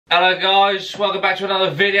Hello guys, welcome back to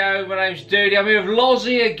another video. My name's Dudey, I'm here with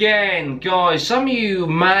Lozzy again. Guys, some of you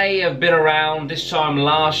may have been around this time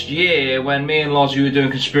last year when me and Lozzy were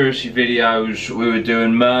doing conspiracy videos, we were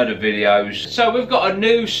doing murder videos. So we've got a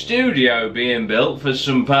new studio being built for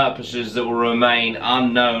some purposes that will remain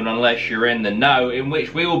unknown unless you're in the know, in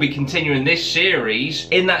which we will be continuing this series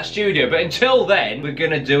in that studio. But until then, we're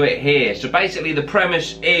gonna do it here. So basically the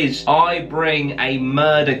premise is I bring a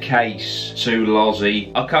murder case to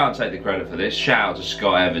Lozzy. I can't take the credit for this. Shout out to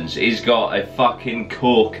Scott Evans. He's got a fucking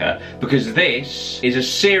corker because this is a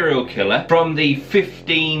serial killer from the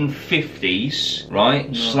 1550s, right?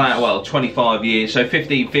 Nice. Well, 25 years, so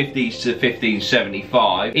 1550s to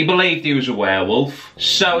 1575. He believed he was a werewolf,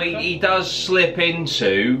 so he does slip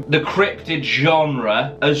into the cryptid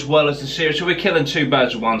genre as well as the serial. So we're killing two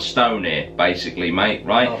birds with one stone here, basically, mate,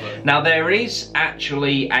 right? Now there is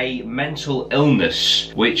actually a mental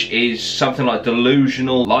illness, which is something like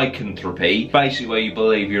delusional lycanthropy, basically where you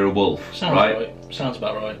believe you're a wolf. Sounds right. Sounds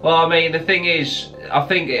about right. Well, I mean, the thing is, I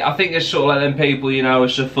think it's sort of like them people, you know,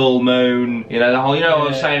 it's a full moon, you know, the whole, you know what I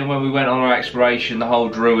was saying when we went on our exploration, the whole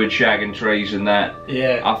druid shagging trees and that.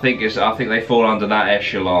 Yeah. I think they fall under that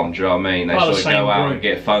echelon, do you know what I mean? They sort of go out and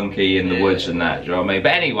get funky in the woods and that, do you know what I mean?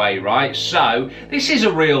 But anyway, right, so, this is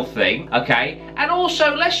a real thing, okay? And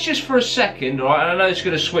also, let's just for a second, alright, and I know it's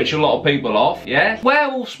going to switch a lot of people off, yeah?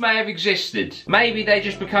 Werewolves may have existed. Maybe they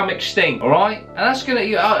just become extinct, alright? And that's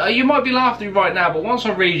going to, you might be laughing at me right now, but once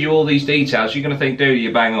I read you all these details, you're going to think, dude,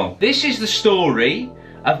 you bang on. This is the story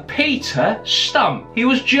of Peter Stumpp. He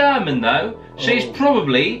was German, though, so he's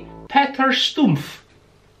probably Peter Stumpp.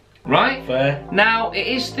 Right? Fair. Now, it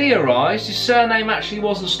is theorised his surname actually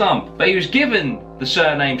wasn't Stumpp, but he was given the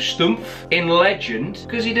surname Stumpp in legend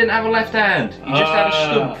because he didn't have a left hand. He just had a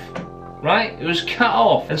stump. Right? It was cut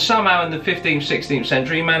off. And somehow in the 15th, 16th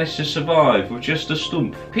century he managed to survive with just a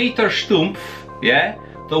stump. Peter Stumpp, yeah?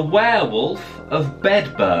 The Werewolf of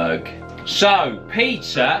Bedburg. So,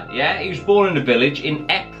 Peter, yeah, he was born in a village in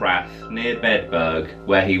Eprath near Bedburg,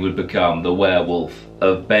 where he would become the Werewolf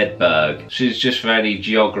of Bedburg. This is just for any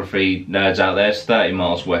geography nerds out there, it's 30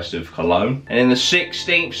 miles west of Cologne. And in the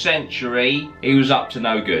 16th century, he was up to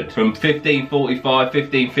no good. From 1545,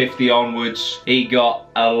 1550 onwards, he got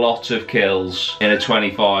a lot of kills in a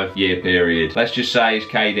 25-year period. Let's just say his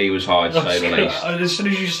KD was high, to say the least. As soon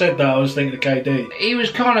as you said that, I was thinking of KD. He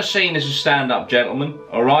was kind of seen as a stand-up gentleman,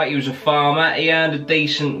 alright? He was a farmer, he earned a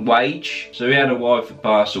decent wage, so he had a wife that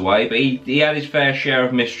passed away, but he had his fair share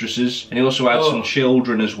of mistresses, and he also had some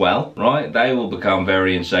children as well, right? They will become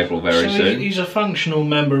very integral very soon. He's a functional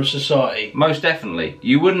member of society. Most definitely.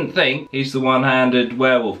 You wouldn't think he's the one-handed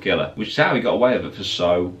werewolf killer, which is how he got away with it for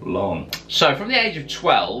so long. So, from the age of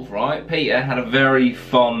 12, right, Peter had a very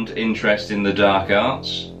fond interest in the dark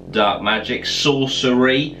arts, dark magic,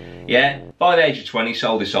 sorcery, yeah? By the age of 20,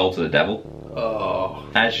 sold his soul to the devil. Oh.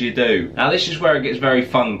 As you do. Now this is where it gets very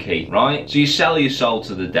funky, right? So you sell your soul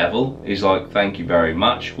to the devil. He's like, thank you very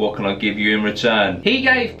much. What can I give you in return? He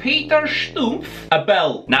gave Peter Stumpp a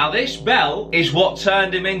belt. Now this belt is what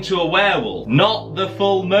turned him into a werewolf, not the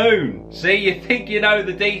full moon. See, you think you know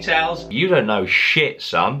the details. You don't know shit,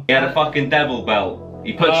 son. He had a fucking devil belt.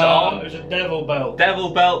 He puts it on. It was a devil belt. Devil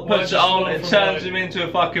belt, puts it on, it turns him into a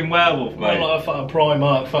fucking werewolf, mate. Not like a fucking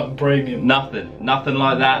Primark, fucking premium. Nothing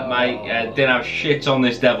like that, mate. Didn't have shit on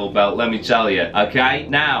this devil belt, let me tell you. Okay,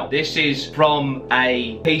 now, this is from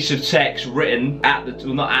a piece of text written at the,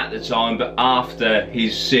 well, not at the time, but after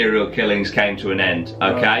his serial killings came to an end.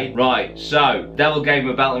 Okay, right, so, devil gave him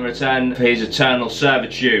a belt in return for his eternal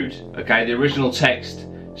servitude. Okay, the original text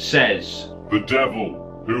says, "The devil,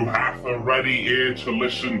 who hath a ready ear to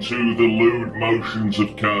listen to the lewd motions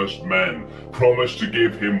of cursed men, promised to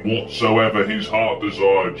give him whatsoever his heart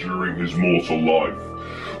desired during his mortal life.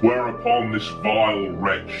 Whereupon this vile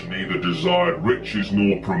wretch neither desired riches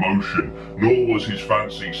nor promotion, nor was his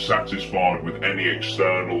fancy satisfied with any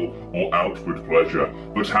external or outward pleasure,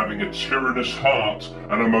 but having a tyrannous heart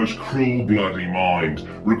and a most cruel bloody mind,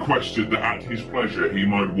 requested that at his pleasure he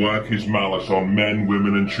might work his malice on men,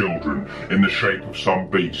 women and children in the shape of some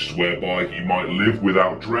beast, whereby he might live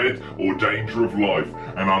without dread or danger of life,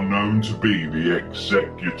 and unknown to be the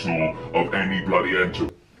executor of any bloody enterprise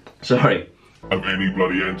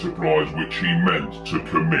which he meant to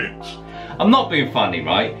commit." I'm not being funny,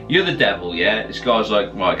 right? You're the devil, yeah? This guy's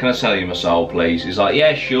like, right, can I sell you my soul, please? He's like,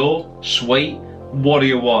 yeah, sure, sweet, what do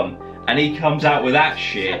you want? And he comes out with that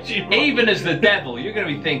shit. Even as the devil, you're going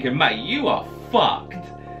to be thinking, mate, you are fucked.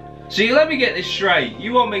 So you let me get this straight.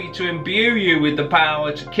 You want me to imbue you with the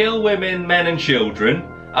power to kill women, men and children.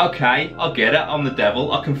 Okay, I'll get it, I'm the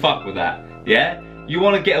devil, I can fuck with that, yeah? You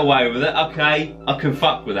want to get away with it? Okay, I can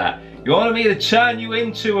fuck with that. You want me to turn you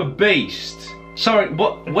into a beast? Sorry,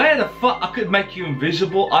 what? Where the fuck? I could make you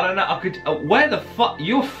invisible. I don't know. I could. Where the fuck?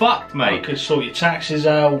 You're fucked, mate. I could sort your taxes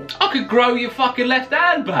out. I could grow your fucking left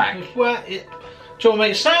hand back. Well, do you want to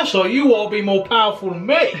make it sound like you ought to be more powerful than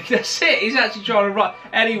me? That's it. He's actually trying to write.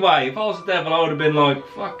 Anyway, if I was the devil, I would have been like,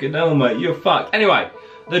 fucking hell, mate, you're fucked. Anyway,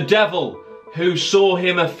 the devil, who saw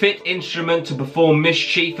him a fit instrument to perform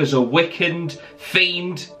mischief as a wicked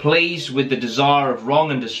fiend, pleased with the desire of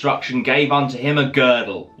wrong and destruction, gave unto him a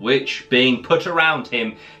girdle, which, being put around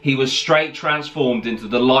him, he was straight transformed into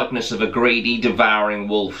the likeness of a greedy, devouring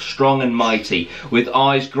wolf, strong and mighty, with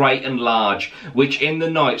eyes great and large, which in the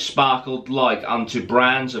night sparkled like unto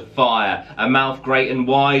brands of fire, a mouth great and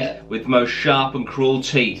wide, with most sharp and cruel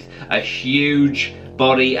teeth, a huge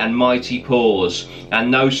body and mighty paws, and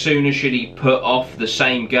no sooner should he put off the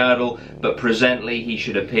same girdle, but presently he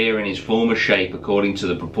should appear in his former shape according to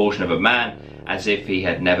the proportion of a man, as if he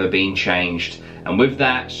had never been changed. And with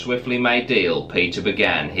that swiftly made deal, Peter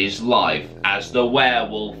began his life as the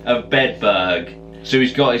Werewolf of Bedburg. So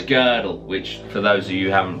he's got his girdle, which, for those of you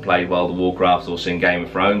who haven't played World of Warcraft or seen Game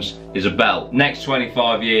of Thrones, is a belt. Next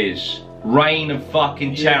 25 years, reign of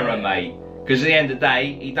fucking terror, mate. Because at the end of the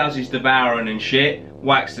day, he does his devouring and shit,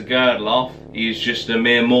 whacks the girdle off, he's just a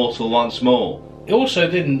mere mortal once more. He also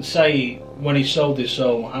didn't say when he sold his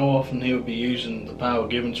soul how often he would be using the power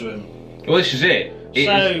given to him. Well, this is it. Do you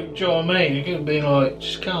know what I mean? It could have been like,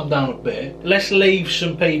 just calm down a bit. Let's leave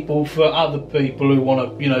some people for other people who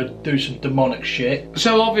want to, you know, do some demonic shit.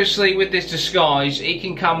 So obviously with this disguise, he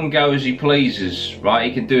can come and go as he pleases, right?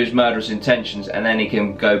 He can do his murderous intentions and then he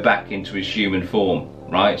can go back into his human form.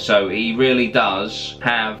 Right, so he really does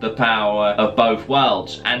have the power of both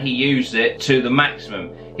worlds, and he used it to the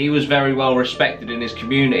maximum. He was very well respected in his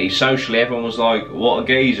community. Socially, everyone was like, what a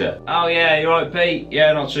geezer. Oh yeah, you right, Pete?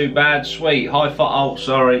 Yeah, not too bad, sweet. High five. Oh,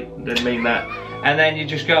 sorry, didn't mean that. And then you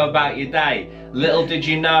just go about your day. Little did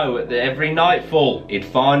you know, at every nightfall, he'd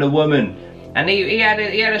find a woman. And he had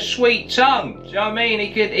a sweet tongue. Do you know what I mean?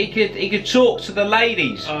 He could talk to the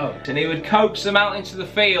ladies, and he would coax them out into the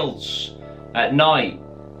fields at night,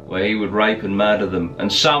 where he would rape and murder them,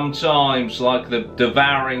 and sometimes, like the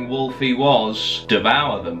devouring wolf he was,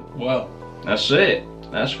 devour them. Well, that's it.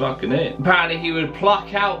 That's fucking it. Apparently he would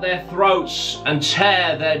pluck out their throats and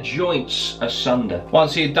tear their joints asunder.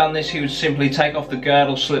 Once he had done this, he would simply take off the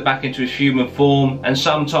girdle, slip back into his human form, and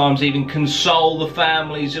sometimes even console the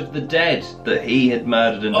families of the dead that he had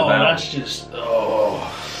murdered and devoured. Oh, that's just...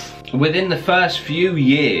 oh. Within the first few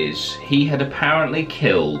years, he had apparently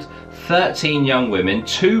killed 13 young women,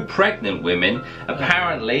 2 pregnant women,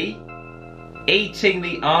 apparently eating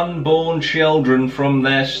the unborn children from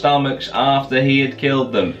their stomachs after he had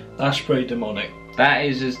killed them. That's pretty demonic. That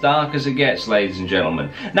is as dark as it gets, ladies and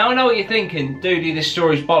gentlemen. Now I know what you're thinking, Dudey, this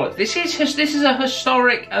story's bollocks. This is a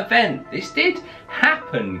historic event. This did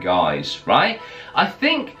happen, guys, right? I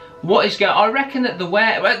think what is going, I reckon that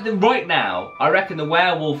right now, I reckon the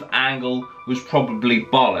werewolf angle was probably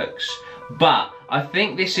bollocks, but I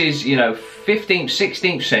think this is, you know, 15th,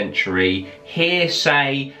 16th century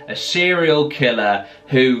hearsay, a serial killer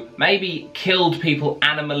who maybe killed people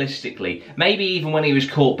animalistically. Maybe even when he was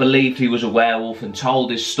caught believed he was a werewolf and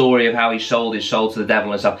told his story of how he sold his soul to the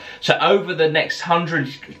devil and stuff. So over the next 100,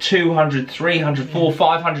 200, 300, 400,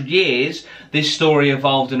 500 years, this story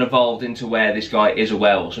evolved and evolved into where this guy is a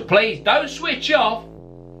werewolf. So please don't switch off,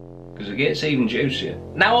 because it gets even juicier.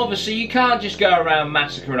 Now obviously you can't just go around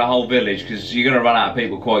massacring a whole village, because you're going to run out of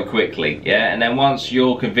people quite quickly, yeah? And then once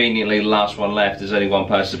you're conveniently the last one left, there's only one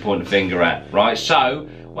person to point the finger at, right? So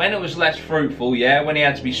when it was less fruitful, yeah, when he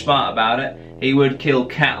had to be smart about it, he would kill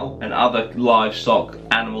cattle and other livestock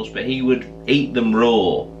animals, but he would eat them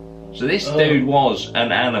raw. So this dude was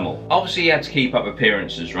an animal. Obviously he had to keep up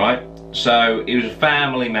appearances, right? So he was a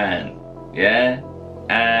family man, yeah?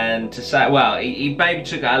 And to say, well, he maybe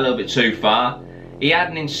took that a little bit too far. He had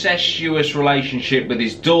an incestuous relationship with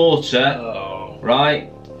his daughter,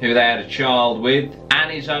 right, who they had a child with,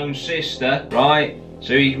 and his own sister, right,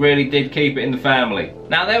 so he really did keep it in the family.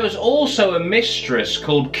 Now there was also a mistress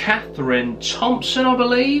called Catherine Thompson, I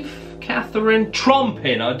believe. Catherine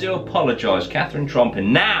Trompin, I do apologise, Catherine Trompin.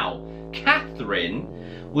 Now, Catherine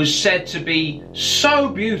was said to be so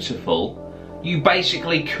beautiful, you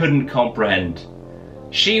basically couldn't comprehend.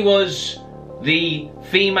 She was the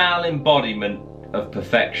female embodiment of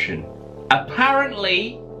perfection.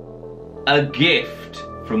 Apparently, a gift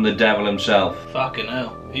from the devil himself. Fucking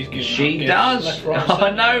hell, he's giving She does. Left, right, I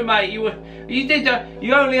know, mate.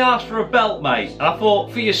 You only asked for a belt, mate. And I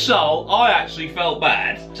thought, for your soul, I actually felt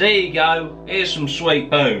bad. So there you go. Here's some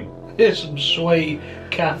sweet poon. Here's some sweet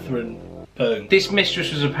Catherine. Boom. This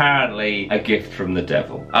mistress was apparently a gift from the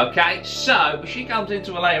devil. Okay, so she comes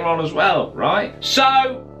into it later on as well, right?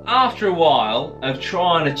 So after a while of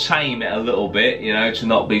trying to tame it a little bit, you know, to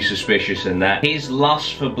not be suspicious and that, his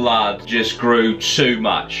lust for blood just grew too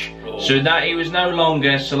much. So that he was no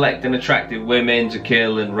longer selecting attractive women to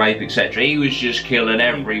kill and rape, etc. He was just killing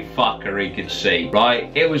every fucker he could see, right?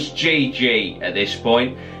 It was GG at this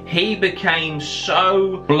point. He became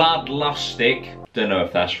so bloodlustic, don't know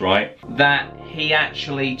if that's right, that he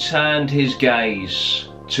actually turned his gaze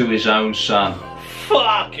to his own son.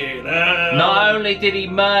 Fucking hell. Not only did he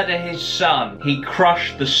murder his son, he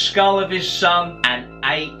crushed the skull of his son and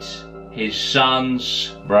ate his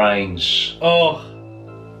son's brains. Oh.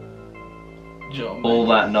 John, all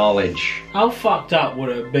that knowledge. How fucked up would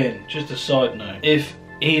it have been, just a side note, if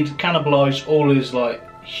he'd cannibalised all his, like,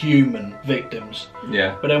 human victims?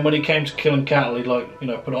 Yeah. But then when he came to killing cattle, he'd, like, you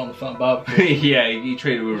know, put it on the front barbecue. Yeah, he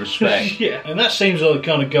treated it with respect. Yeah, and that seems like the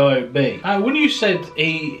kind of guy it would be. When you said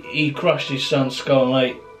he crushed his son's skull and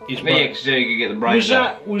ate his brain, yeah, so you could get the brains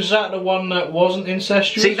out. Was that the one that wasn't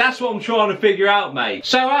incestuous? See, that's what I'm trying to figure out, mate.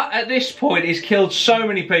 So at this point, he's killed so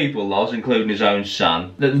many people, Loz, including his own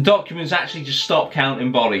son, that the documents actually just stop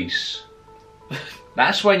counting bodies.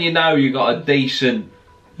 That's when you know you got a decent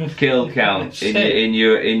kill count in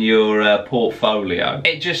your portfolio.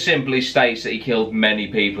 It just simply states that he killed many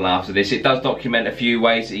people after this. It does document a few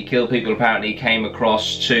ways that he killed people. Apparently he came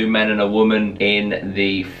across 2 men and a woman in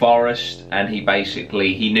the forest, and he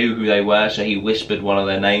knew who they were, so he whispered one of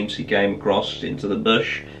their names he came across into the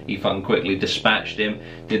bush. He fucking quickly dispatched him.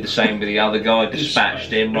 Did the same with the other guy, dispatched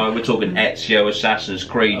him. Right, we're talking Ezio Assassin's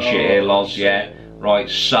Creed shit here, Loz, yeah? Right,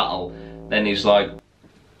 subtle. Then he's like,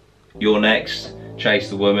 you're next.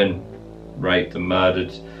 Chased the woman, raped and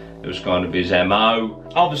murdered. It was kind of his MO.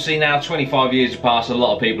 Obviously now 25 years have passed, a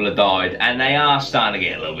lot of people have died, and they are starting to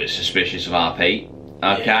get a little bit suspicious of our Pete.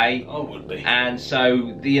 Okay? Yeah, I would be. And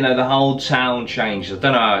so, you know, the whole town changed. I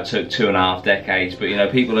don't know how it took 2.5 decades, but you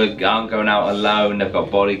know, people aren't going out alone. They've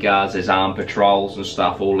got bodyguards, there's armed patrols and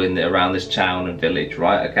stuff all in around this town and village,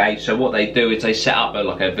 right? Okay? So what they do is they set up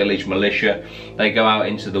like a village militia. They go out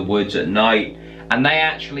into the woods at night, and they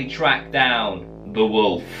actually track down the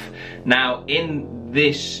wolf. Now in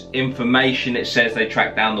this information it says they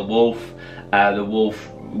tracked down the wolf. The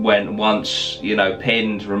wolf went once, you know,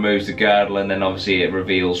 pinned, removes the girdle, and then obviously it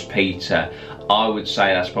reveals Peter. I would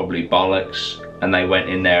say that's probably bollocks, and they went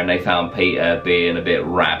in there and they found Peter being a bit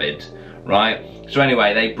rabid, right? So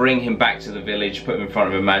anyway, they bring him back to the village, put him in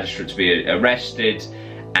front of a magistrate to be arrested,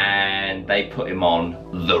 and they put him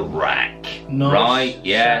on the rack. Nice. Right?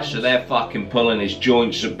 Yeah, so they're fucking pulling his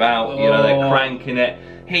joints about, you know, they're cranking it.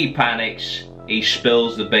 He panics, he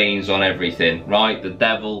spills the beans on everything, right? The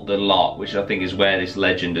devil, the lot, which I think is where this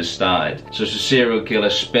legend has started. So it's a serial killer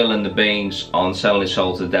spilling the beans on selling his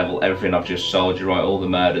soul to the devil, everything I've just sold you, right? All the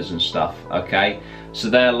murders and stuff, okay? So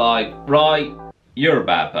they're like, right, you're a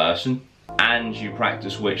bad person, and you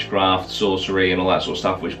practice witchcraft, sorcery and all that sort of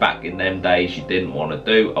stuff, which back in them days you didn't want to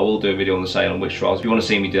do. I will do a video on the Salem witch trials. If you want to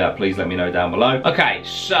see me do that, please let me know down below. Okay,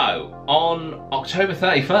 so on October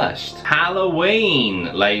 31st,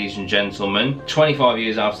 Halloween, ladies and gentlemen, 25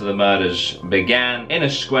 years after the murders began, in a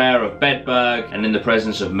square of Bedburg and in the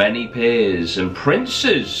presence of many peers and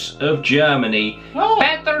princes of Germany,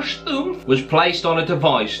 Peter Stumpp was placed on a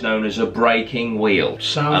device known as a breaking wheel.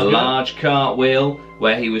 Sounds a good. large cartwheel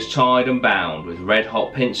where he was tied and bound with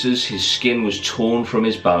red-hot pincers. His skin was torn from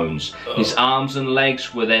his bones. His arms and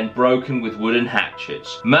legs were then broken with wooden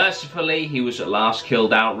hatchets. Mercifully, he was at last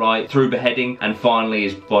killed outright through beheading, and finally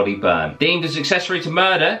his body burned. Deemed as accessory to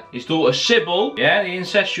murder, his daughter Sybil, yeah, the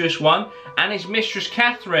incestuous one, and his mistress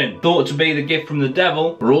Catherine, thought to be the gift from the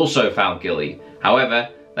devil, were also found guilty. However,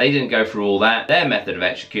 they didn't go through all that. Their method of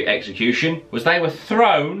execution was they were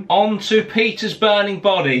thrown onto Peter's burning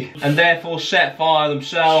body and therefore set fire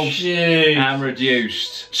themselves and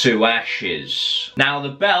reduced to ashes. Now the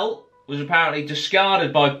belt was apparently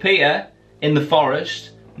discarded by Peter in the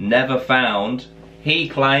forest, never found. He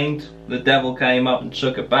claimed the devil came up and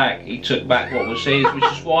took it back. He took back what was his, which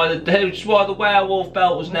is why the werewolf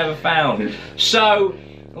belt was never found. So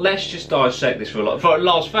let's just dissect this for a lot.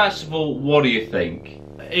 Loz, first of all, what do you think?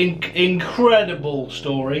 Incredible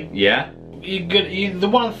story. Yeah. The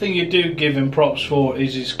one thing you do give him props for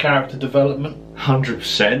is his character development.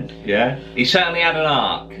 100%. Yeah. He certainly had an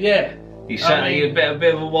arc. Yeah. He's certainly a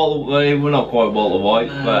bit of a Walter. We're not quite Walter White,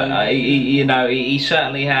 but he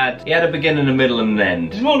certainly had a beginning, a middle, and an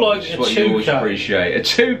end. It's more like a what you always appreciate. A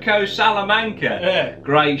Tuco Salamanca. Yeah.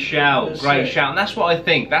 Great shout, great shout. And that's what I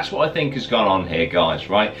think. That's what I think has gone on here, guys.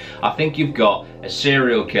 Right? I think you've got a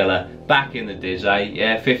serial killer back in the Dizzy,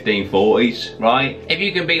 1540s, right? If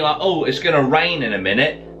you can be like, oh, it's going to rain in a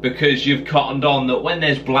minute because you've cottoned on that when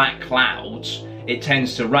there's black clouds, it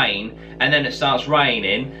tends to rain, and then it starts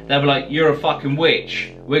raining, they'll be like, you're a fucking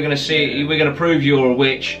witch. We're gonna see, we're gonna prove you're a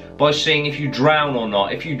witch by seeing if you drown or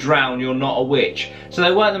not. If you drown, you're not a witch. So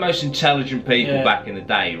they weren't the most intelligent people back in the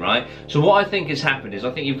day, right? So what I think has happened is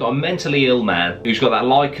I think you've got a mentally ill man who's got that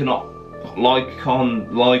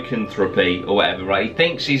lycanthropy or whatever, right? He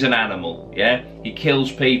thinks he's an animal, yeah? He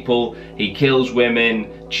kills people, he kills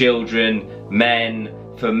women, children, men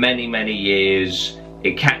for many, many years.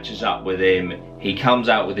 It catches up with him. He comes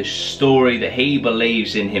out with this story that he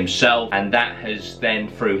believes in himself, and that has then,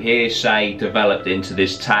 through hearsay, developed into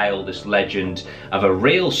this tale, this legend of a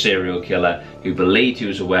real serial killer who believed he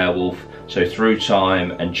was a werewolf. So through time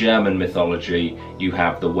and German mythology, you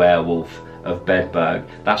have the Werewolf of Bedburg.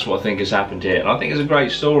 That's what I think has happened here, and I think it's a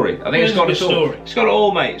great story. I think it's got it all. It's got it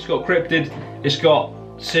all, mate. It's got cryptid. It's got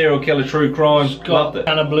serial killer, true crime. It's got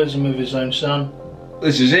cannibalism of his own son.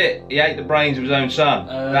 This is it. He ate the brains of his own son.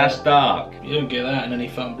 That's dark. You don't get that in any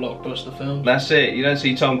fun blockbuster film. That's it. You don't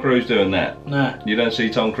see Tom Cruise doing that. Nah. You don't see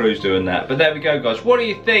Tom Cruise doing that. But there we go, guys. What do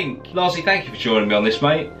you think? Lozzy, thank you for joining me on this,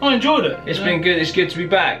 mate. I enjoyed it. It's been good. It's good to be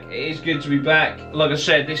back. It is good to be back. Like I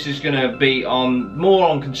said, this is going to be more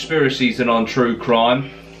on conspiracies than on true crime.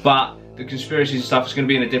 But the conspiracies and stuff is going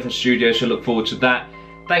to be in a different studio, so look forward to that.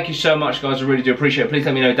 Thank you so much, guys. I really do appreciate it. Please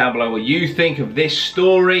let me know down below what you think of this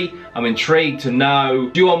story. I'm intrigued to know.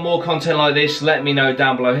 Do you want more content like this? Let me know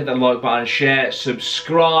down below. Hit that like button, share,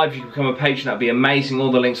 subscribe. If you can become a patron, that'd be amazing.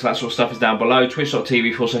 All the links to that sort of stuff is down below.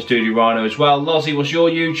 Twitch.tv/Dudey Rhino as well. Lozzy, what's your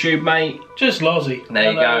YouTube, mate? Just Lozzy.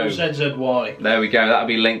 There you go. ZZY. There we go. That'll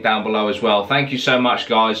be linked down below as well. Thank you so much,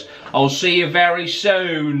 guys. I'll see you very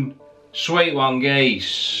soon. Sweet one,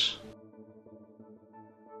 geese.